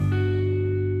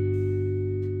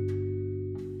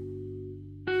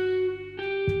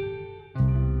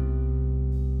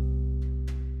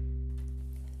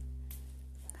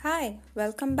Hi,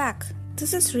 welcome back.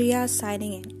 This is Ria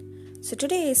signing in. So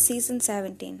today is season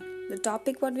 17. The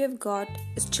topic what we have got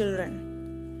is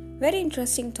children. Very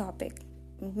interesting topic,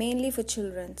 mainly for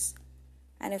childrens.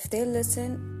 And if they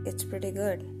listen, it's pretty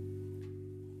good.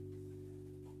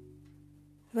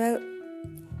 Well,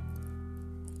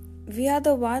 we are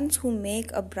the ones who make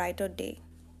a brighter day.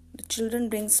 The children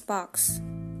bring sparks,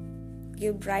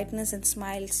 give brightness and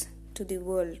smiles to the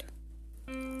world.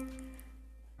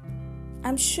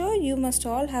 I'm sure you must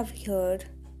all have heard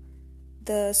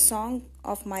the song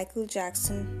of Michael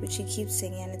Jackson, which he keeps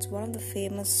singing, and it's one of the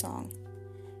famous songs.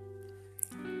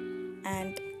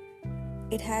 And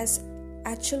it has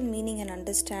actual meaning and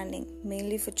understanding,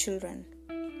 mainly for children.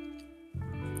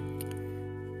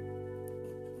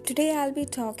 Today I'll be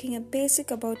talking a basic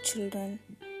about children,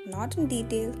 not in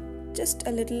detail, just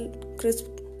a little crisp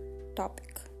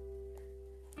topic.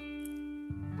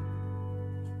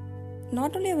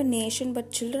 Not only our nation,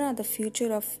 but children are the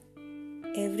future of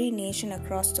every nation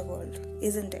across the world,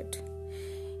 isn't it?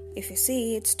 If you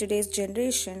see, it's today's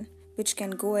generation which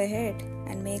can go ahead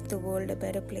and make the world a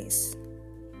better place.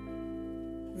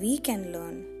 We can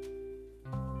learn.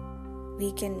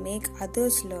 We can make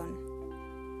others learn.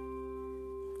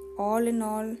 All in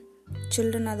all,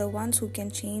 children are the ones who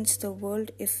can change the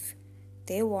world if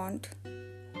they want.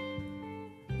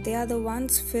 They are the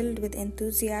ones filled with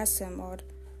enthusiasm or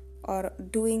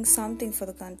doing something for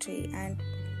the country, and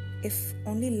if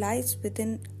only lies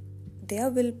within their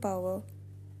willpower,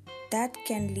 that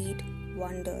can lead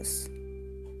wonders.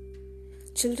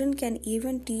 Children can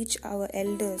even teach our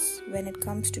elders when it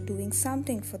comes to doing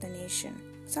something for the nation,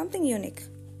 something unique.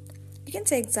 You can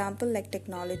say example like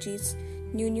technologies,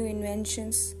 new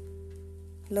inventions,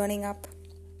 learning up.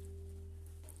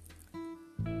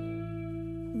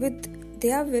 With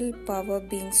their willpower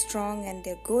being strong and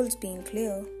their goals being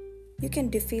clear, you can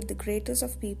defeat the greatest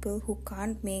of people who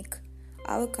can't make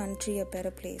our country a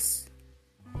better place.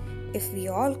 If we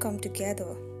all come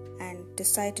together and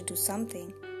decide to do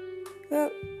something,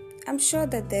 well, I'm sure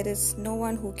that there is no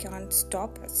one who can't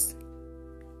stop us.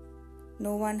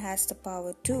 No one has the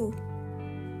power to.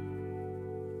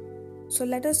 So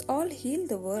let us all heal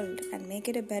the world and make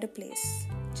it a better place,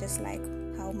 just like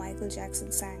how Michael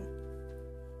Jackson sang.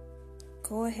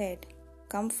 Go ahead,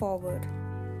 come forward.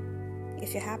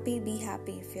 If you're happy, be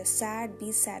happy. If you're sad,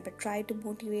 be sad, but try to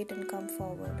motivate and come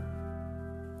forward.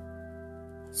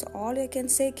 So all I can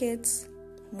say, kids,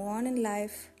 move on in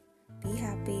life, be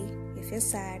happy. If you're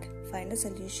sad, find a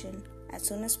solution as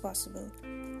soon as possible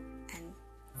and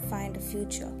find a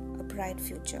future, a bright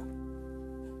future.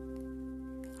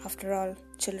 After all,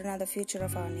 children are the future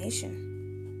of our nation.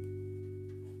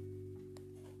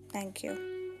 Thank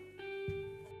you.